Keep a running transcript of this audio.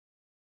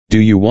Do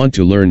you want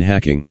to learn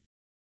hacking?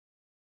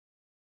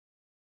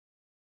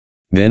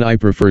 Then I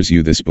prefers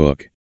you this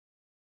book.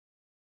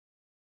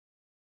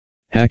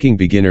 Hacking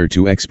Beginner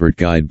to Expert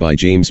Guide by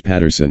James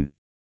Patterson.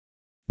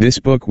 This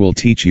book will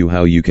teach you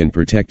how you can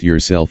protect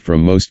yourself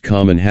from most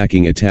common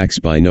hacking attacks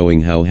by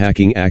knowing how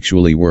hacking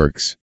actually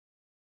works.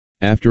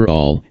 After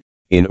all,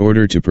 in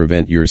order to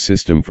prevent your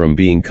system from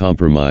being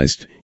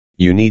compromised,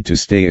 you need to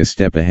stay a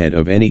step ahead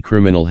of any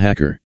criminal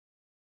hacker.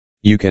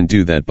 You can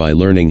do that by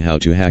learning how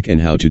to hack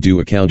and how to do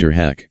a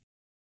counter-hack.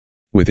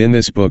 Within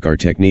this book are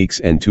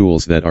techniques and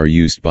tools that are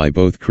used by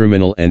both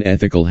criminal and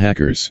ethical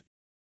hackers.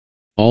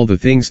 All the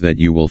things that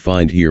you will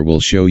find here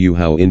will show you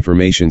how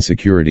information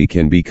security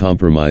can be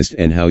compromised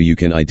and how you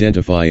can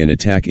identify an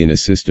attack in a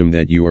system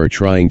that you are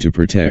trying to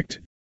protect.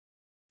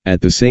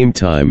 At the same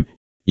time,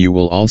 you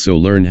will also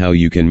learn how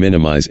you can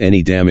minimize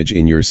any damage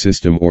in your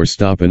system or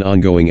stop an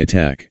ongoing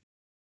attack.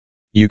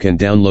 You can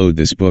download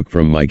this book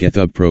from my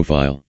GitHub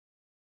profile.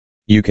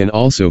 You can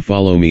also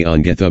follow me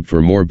on GitHub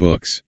for more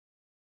books.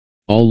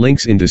 All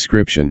links in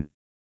description.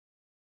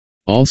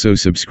 Also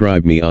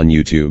subscribe me on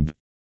YouTube.